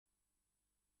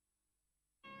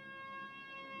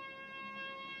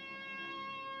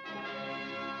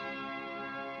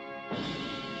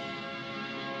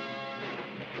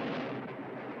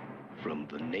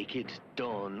the naked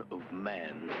dawn of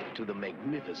man to the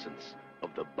magnificence of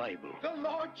the Bible. The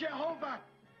Lord Jehovah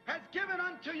has given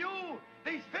unto you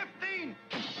these 10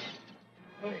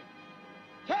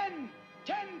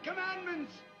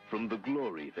 commandments. From the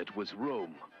glory that was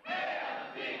Rome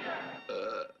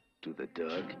to the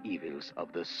dark evils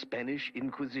of the Spanish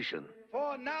Inquisition.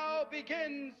 For now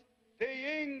begins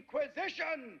the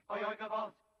Inquisition.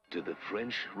 To the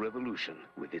French Revolution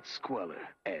with its squalor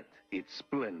and its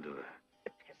splendor.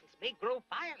 The peasants may grow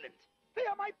violent. They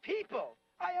are my people.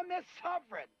 I am their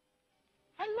sovereign.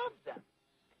 I love them.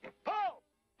 Pull!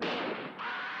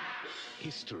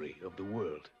 History of the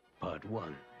World, Part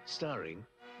 1, starring...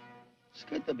 It's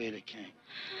good to be the king.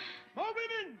 More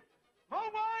women! More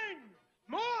wine!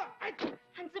 More!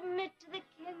 And submit to the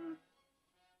king.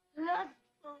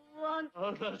 Lustful one.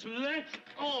 Oh, that's let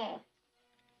off!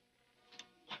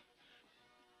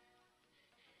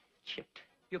 Chip,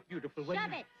 you're beautiful.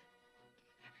 Shut it!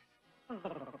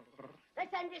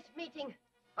 Let's end this meeting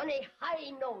on a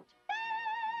high note.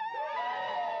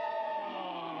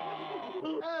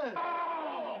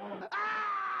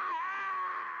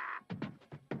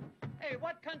 Hey,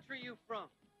 what country are you from?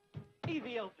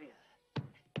 Ethiopia.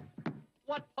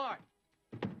 What part?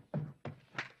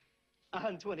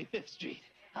 On 25th Street.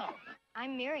 Oh.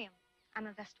 I'm Miriam. I'm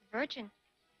a Vestal Virgin.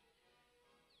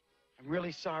 I'm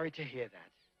really sorry to hear that.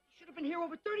 Should have been here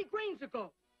over 30 grains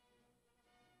ago.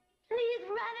 Please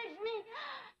relish me.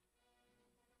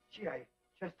 Gee, I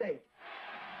just ate.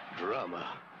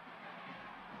 Drama.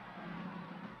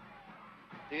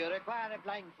 Do you require a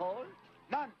blindfold?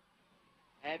 None.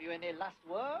 Have you any last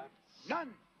words?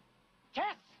 None.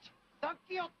 Test!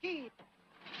 Donkey.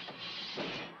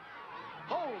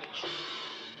 Holy shit.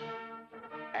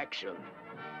 Action.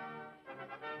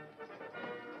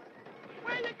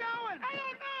 Where you going? I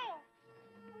don't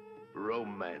know.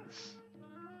 Romance.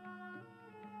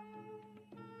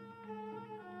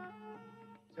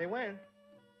 Say when?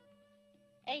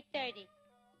 8:30.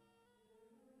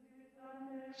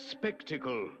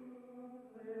 Spectacle.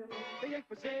 The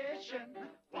Inquisition.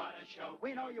 What a show.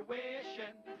 We know you're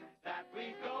wishing that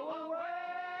we go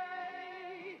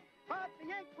away. But the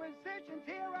Inquisition's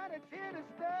here and it's here to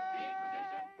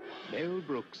stay. Mel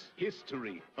Brooks,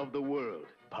 History of the World,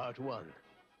 Part 1.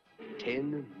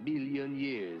 10 million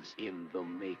years in the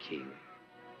making.